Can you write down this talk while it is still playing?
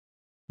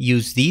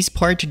Use these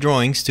part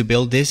drawings to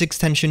build this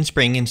extension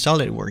spring in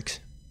SolidWorks.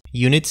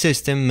 Unit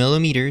system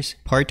millimeters,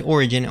 part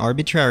origin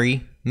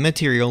arbitrary,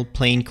 material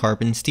plain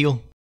carbon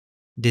steel.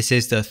 This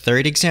is the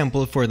third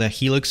example for the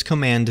HELIX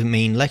command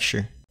main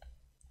lecture.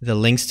 The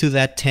links to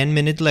that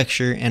 10-minute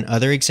lecture and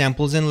other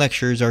examples and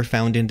lectures are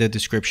found in the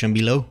description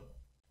below.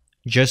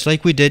 Just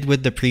like we did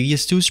with the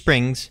previous two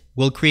springs,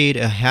 we'll create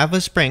a half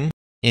a spring,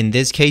 in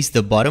this case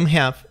the bottom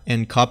half,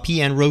 and copy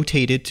and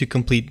rotate it to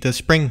complete the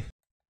spring.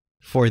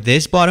 For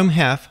this bottom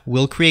half,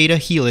 we'll create a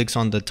helix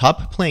on the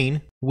top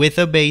plane with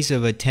a base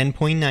of a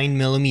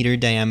 10.9mm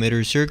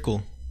diameter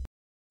circle.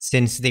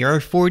 Since there are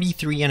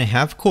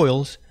 43.5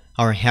 coils,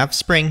 our half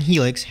spring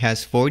helix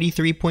has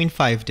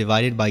 43.5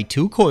 divided by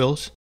 2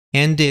 coils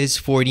and is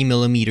 40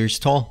 millimeters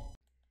tall.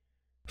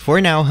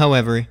 For now,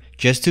 however,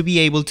 just to be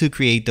able to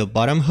create the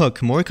bottom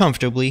hook more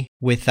comfortably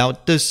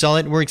without the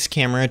SolidWorks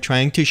camera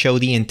trying to show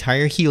the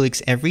entire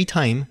helix every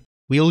time,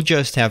 we'll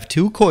just have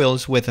 2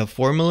 coils with a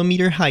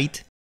 4mm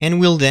height, and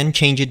we'll then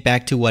change it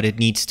back to what it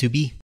needs to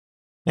be.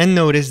 And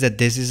notice that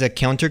this is a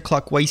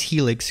counterclockwise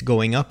helix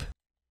going up.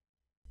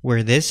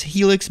 Where this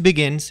helix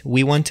begins,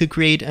 we want to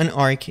create an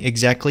arc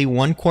exactly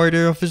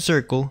 1/4 of a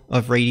circle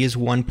of radius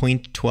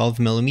 1.12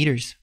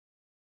 millimeters.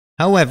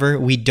 However,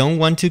 we don't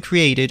want to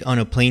create it on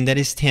a plane that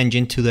is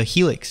tangent to the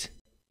helix.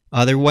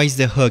 Otherwise,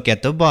 the hook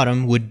at the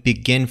bottom would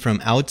begin from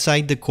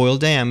outside the coil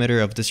diameter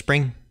of the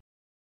spring.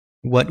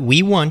 What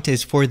we want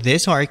is for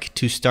this arc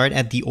to start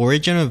at the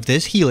origin of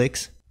this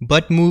helix,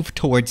 but move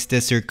towards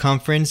the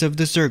circumference of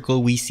the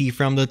circle we see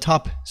from the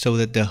top, so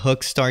that the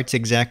hook starts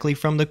exactly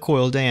from the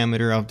coil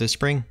diameter of the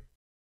spring.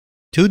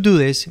 To do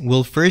this,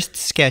 we'll first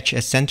sketch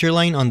a center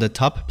line on the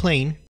top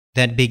plane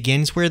that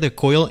begins where the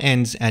coil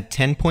ends at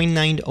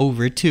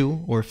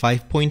 10.9/2 or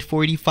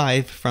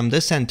 5.45 from the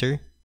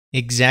center,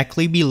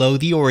 exactly below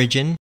the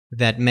origin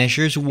that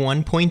measures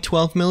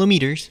 1.12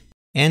 millimeters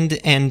and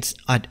ends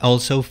at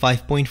also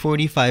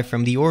 5.45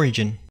 from the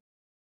origin.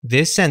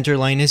 This center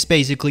line is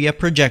basically a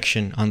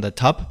projection on the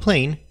top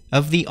plane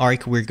of the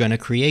arc we're gonna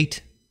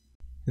create.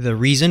 The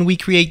reason we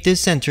create this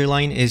center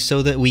line is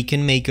so that we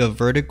can make a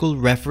vertical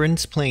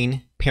reference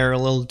plane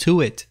parallel to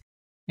it.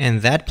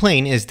 And that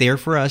plane is there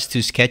for us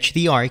to sketch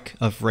the arc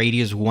of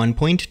radius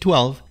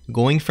 1.12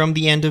 going from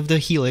the end of the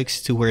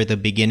helix to where the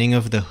beginning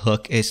of the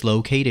hook is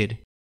located.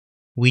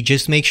 We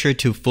just make sure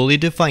to fully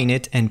define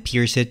it and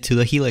pierce it to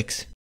the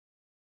helix.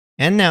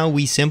 And now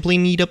we simply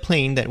need a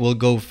plane that will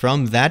go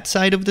from that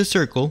side of the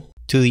circle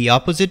to the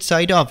opposite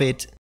side of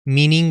it,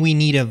 meaning we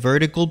need a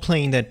vertical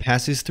plane that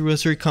passes through a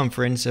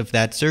circumference of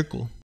that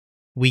circle.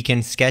 We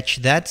can sketch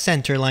that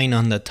center line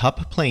on the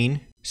top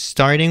plane,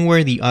 starting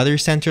where the other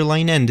center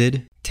line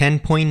ended,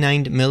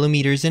 10.9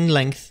 millimeters in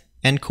length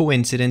and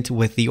coincident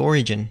with the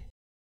origin.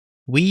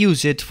 We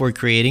use it for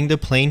creating the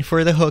plane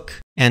for the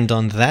hook, and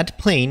on that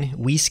plane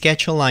we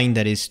sketch a line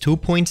that is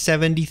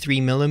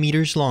 2.73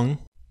 millimeters long,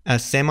 a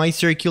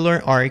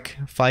semicircular arc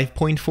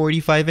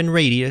 5.45 in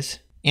radius,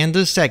 and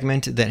a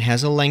segment that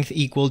has a length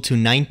equal to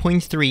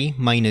 9.3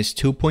 minus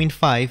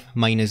 2.5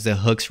 minus the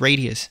hook's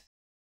radius.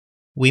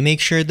 We make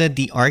sure that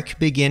the arc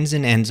begins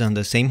and ends on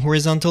the same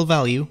horizontal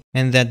value,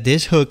 and that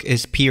this hook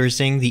is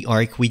piercing the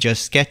arc we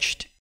just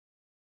sketched.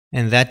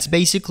 And that's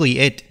basically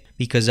it,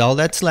 because all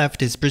that's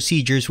left is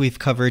procedures we've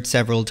covered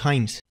several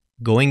times.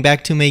 Going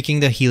back to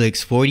making the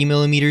helix 40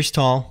 millimeters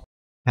tall,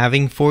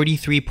 having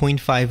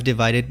 43.5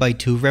 divided by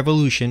 2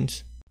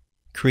 revolutions,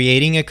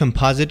 creating a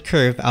composite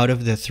curve out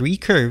of the 3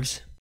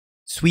 curves,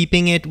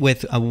 sweeping it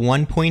with a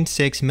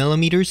 1.6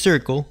 millimeter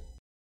circle,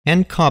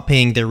 and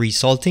copying the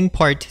resulting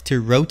part to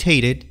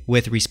rotate it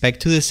with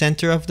respect to the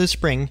center of the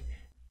spring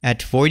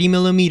at 40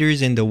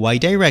 millimeters in the y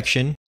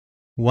direction,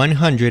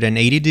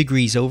 180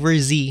 degrees over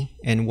z,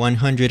 and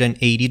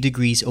 180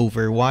 degrees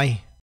over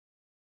y.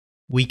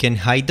 We can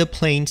hide the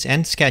planes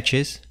and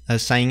sketches,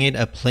 assign it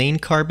a plain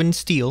carbon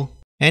steel,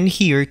 and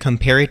here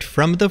compare it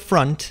from the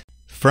front,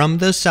 from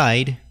the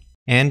side,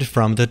 and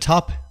from the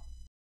top.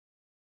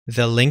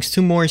 The links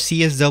to more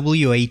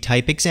CSWA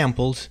type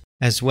examples,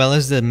 as well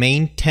as the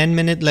main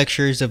 10-minute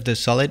lectures of the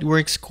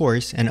SolidWorks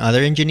course and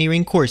other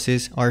engineering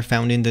courses, are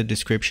found in the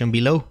description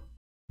below.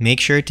 Make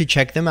sure to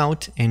check them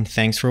out, and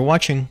thanks for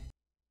watching.